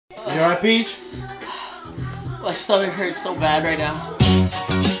alright, Peach? My stomach hurts so bad right now.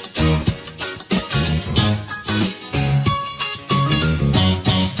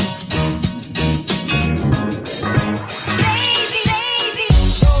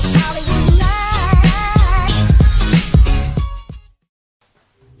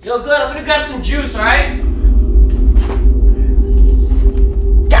 Yo, Glenn, I'm gonna grab some juice, alright?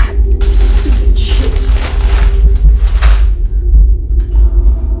 God, stupid chips.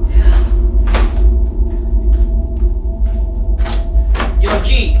 Yo,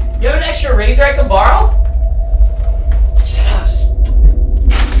 G, you have an extra razor I can borrow?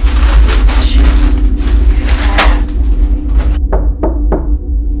 Stupid chips.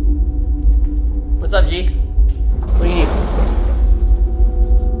 What's up, G? What do you need?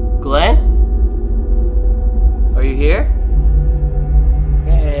 Glenn? Are you here?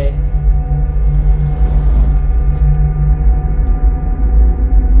 Hey.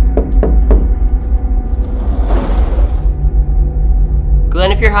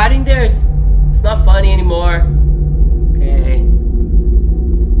 Glenn, if you're hiding there, it's not funny anymore. Okay.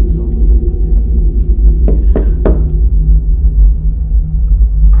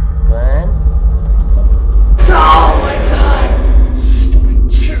 Glenn? Oh my god!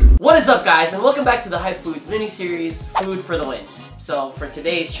 What is up, guys, and welcome back to the HypeFoods Mini Series, Food for the Win. So for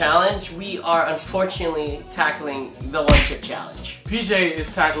today's challenge, we are unfortunately tackling the one chip challenge. PJ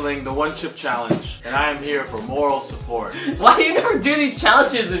is tackling the one chip challenge, and I am here for moral support. Why do you never do these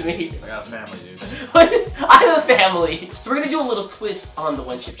challenges with me? I got a family, dude. I have a family. So we're gonna do a little twist on the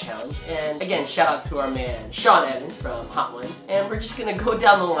one chip challenge. And again, shout out to our man, Sean Evans from Hot Ones. And we're just gonna go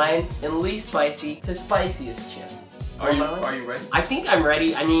down the line in least spicy to spiciest chip. Are you ready? I think I'm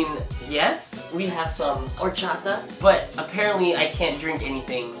ready. I mean, yes, we have some horchata, but apparently I can't drink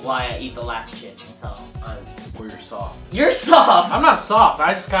anything while I eat the last chip, so I'm... Or you're soft. You're soft! I'm not soft,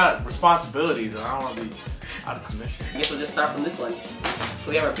 I just got responsibilities and I don't want to be out of commission. I guess we'll just start from this one.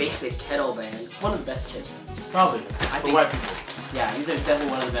 So we have our basic kettle band. One of the best chips. Probably. I for think, white people. Yeah, these are definitely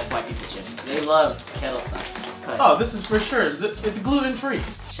one of the best white people chips. They love kettle stuff. Cut. Oh, this is for sure. It's gluten-free.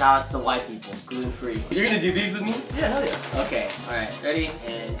 Shout out to the white people. Gluten-free. You're gonna do these with me? Yeah, hell yeah. Okay, alright. Ready?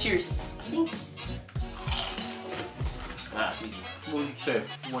 And cheers. Ah, it's easy. What would you say?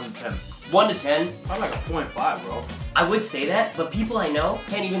 1 to 10? 1 to 10? I'm like a 0.5, bro. I would say that, but people I know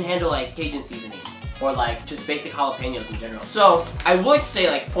can't even handle like Cajun seasoning or like just basic jalapenos in general. So I would say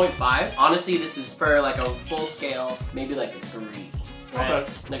like 0.5. Honestly, this is for like a full scale, maybe like a 3. Right?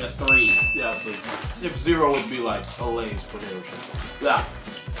 Okay. Like a 3. Yeah, please. If 0 would be like a Lay's potato chip. Yeah.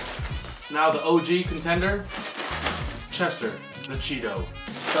 Now the OG contender, Chester, the Cheeto.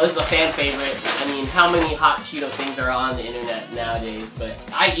 So this is a fan favorite. I mean, how many hot Cheeto things are on the internet nowadays? But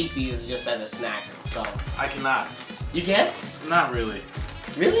I eat these just as a snack, so. I cannot. You can? Not really.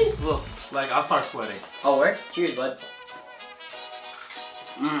 Really? Look, like I'll start sweating. Oh, word? Cheers, bud.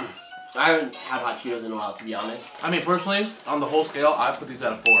 Mmm. I haven't had hot Cheetos in a while, to be honest. I mean, personally, on the whole scale, I put these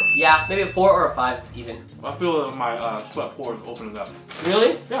at a 4. Yeah, maybe a 4 or a 5 even. I feel that my sweat pores opening up.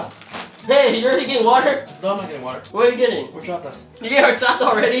 Really? Yeah. Hey, you're already getting water? No, I'm not getting water. What are you getting? Horchata. You get horchata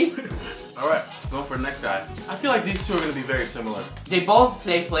already? Alright, going for the next guy. I feel like these two are going to be very similar. They both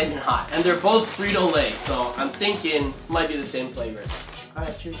say flaming hot, and they're both Frito-Lay, so I'm thinking might be the same flavor.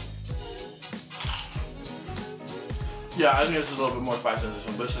 Alright, cheers. Yeah, I think this is a little bit more spicy than this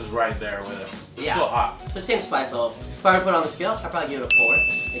one, but this is right there with it. It's Yeah. still hot. The same spice though. If I were to put it on the scale, I'd probably give it a 4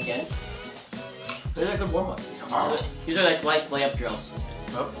 again. These are good warm-ups. These are like light layup drills.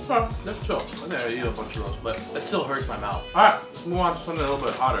 Let's chill. I think I eat a bunch of those, but it still hurts my mouth. Alright, let's move on to something a little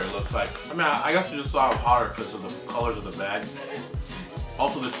bit hotter, it looks like. I mean, I guess we just thought of hotter because of the colors of the bag.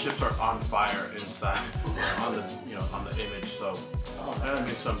 Also, the chips are on fire inside on the, on the image, so that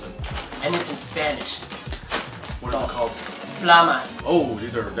means something. And it's in Spanish. What is it called? Flamas. Oh,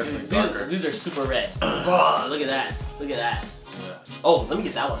 these are definitely darker. These are super red. Oh, look at that. Look at that. Yeah. Oh, let me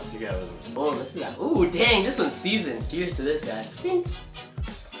get that one. You got it. Oh, this is that. Ooh, dang, this one's seasoned. Cheers to this guy. Ding.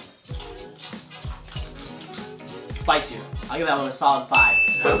 Spicier. I'll give that one a solid 5.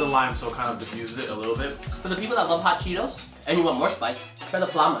 Because the lime so kind of diffused it a little bit. For the people that love hot Cheetos and you want more spice, try the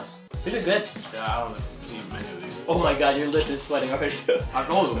Flamas. These are good. Yeah, I don't eat many of these. Oh my god, your lip is sweating already. I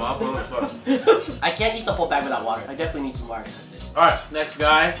told you, man. I can't eat the whole bag without water. I definitely need some water. Alright, next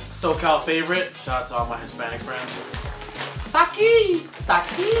guy. SoCal favorite. Shout out to all my Hispanic friends. Takis!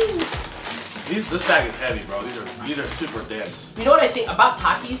 Takis! This bag is heavy, bro. These are super dense. You know what I think about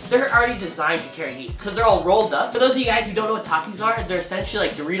Takis? They're already designed to carry heat because they're all rolled up. For those of you guys who don't know what Takis are, they're essentially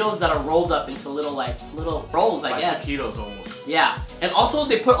like Doritos that are rolled up into little rolls, I guess. Like taquitos almost. Yeah, and also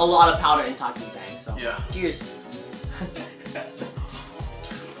they put a lot of powder in Takis bags. So yeah. cheers.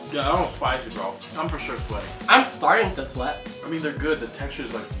 Yeah, that one's spicy, bro. I'm for sure sweating. I'm starting to sweat. I mean, they're good. The texture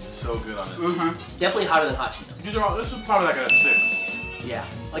is like so good on it. Definitely hotter than hot Cheetos. These are all. This is probably like a 6. Yeah,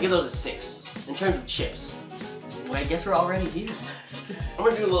 I'll give those a 6. In terms of chips. Well, I guess we're already here. I'm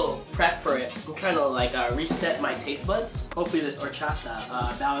gonna do a little prep for it. I'm trying to like reset my taste buds. Hopefully this horchata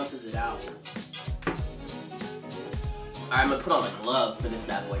balances it out. Alright, I'm gonna put on a glove for this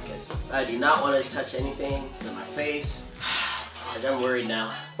bad boy because I do not want to touch anything on my face. I'm worried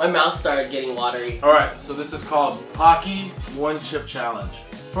now. My mouth started getting watery. Alright, so this is called Paqui One Chip Challenge.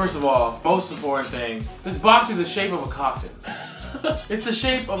 First of all, most important thing, this box is the shape of a coffin. It's the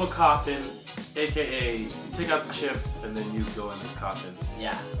shape of a coffin, aka you take out the chip and then you go in this coffin.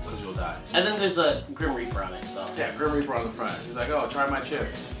 Yeah. Because you'll die. And then there's a Grim Reaper on it, so. Yeah, Grim Reaper on the front. He's like, oh, try my chip.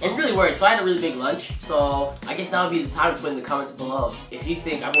 I'm really worried, so I had a really big lunch. So I guess now would be the time to put in the comments below if you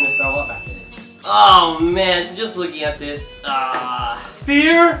think I'm gonna throw up after this. Oh man, so just looking at this,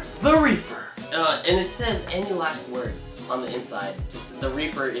 Fear the Reaper. And it says any last words on the inside. The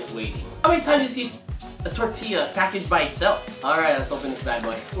Reaper is waiting. How many times do you see a tortilla packaged by itself? Alright, let's open this bad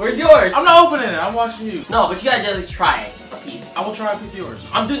boy. Where's yours? I'm not opening it, I'm watching you. No, but you gotta at least try a piece. I will try a piece of yours.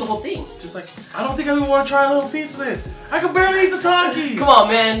 I'm doing the whole thing. Just like, I don't think I even want to try a little piece of this. I can barely eat the Takis. Come on,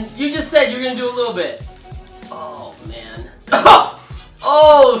 man. You just said you're gonna do a little bit. Oh, man.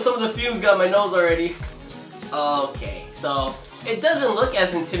 Oh, some of the fumes got my nose already. Okay, so it doesn't look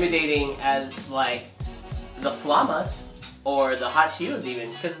as intimidating as like the Flamas or the hot Cheetos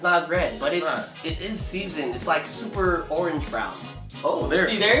even, because it's not as red, but it is seasoned. It's like super orange brown. Oh, there.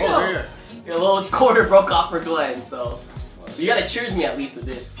 See, there you go. There. Your little quarter broke off for Glenn, so you gotta cheers me at least with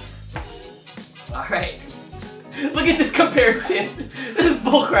this. All right. Look at this comparison. This is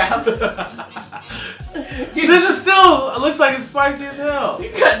bullcrap. This is still, it looks like it's spicy as hell.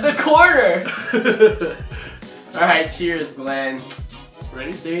 You cut the corner. Alright, cheers, Glenn.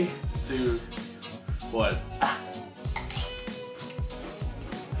 Ready? 3, 2, 1.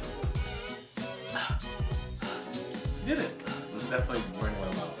 You did it. It's definitely burning my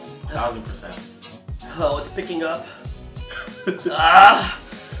mouth. 1000%. Oh, it's picking up.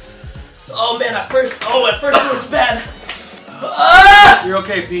 Oh man, at first it was bad. You're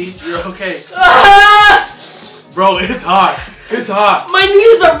okay, Pete. You're okay. Bro, it's hot. It's hot. My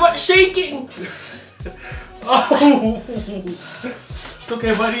knees are shaking. Oh. It's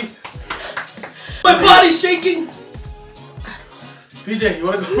okay, buddy. My body's shaking. PJ, you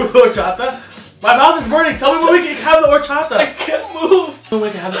want to go with the horchata? My mouth is burning. Tell me when we can have the horchata. I can't move. Tell me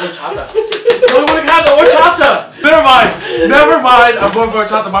when we can have the horchata. Tell me when we can have the horchata. Never mind. Never mind. I'm going for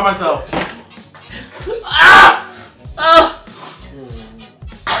horchata by myself.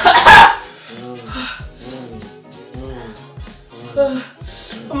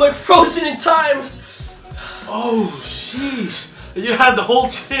 I'm like frozen in time. Oh, sheesh. You had the whole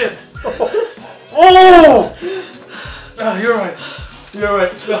chip. Oh! You're right. You're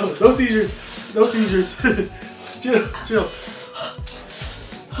right. No seizures. No seizures. Chill. Chill.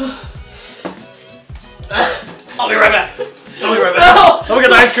 I'll be right back. I'll be right back. No! Let me get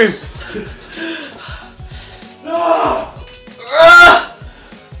the ice cream.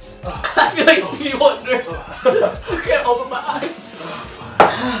 I feel like Stevie Wonder. I can't open my eyes.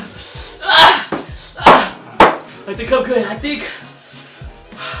 I think I'm good. I think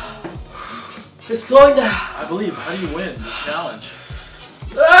it's going down. I believe. How do you win the challenge?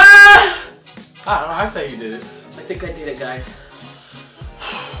 I don't know. I say you did it. I think I did it, guys.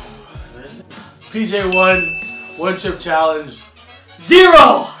 PJ won. One chip challenge.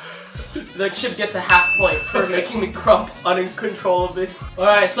 0! The chip gets a half point for making me crump uncontrollably.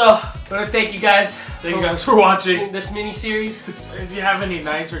 Alright, so I want to thank you guys. Thank you guys for watching this mini series. If you have any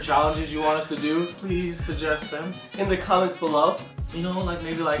nicer challenges you want us to do, please suggest them in the comments below. You know, like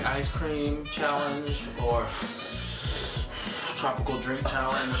maybe like ice cream challenge or tropical drink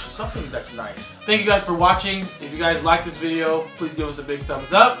challenge, something that's nice. Thank you guys for watching. If you guys like this video, please give us a big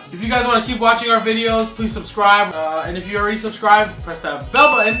thumbs up. If you guys want to keep watching our videos, please subscribe. And if you already subscribed, press that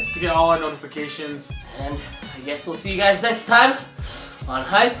bell button to get all our notifications. And I guess we'll see you guys next time on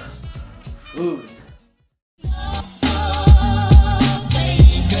HypeFoods.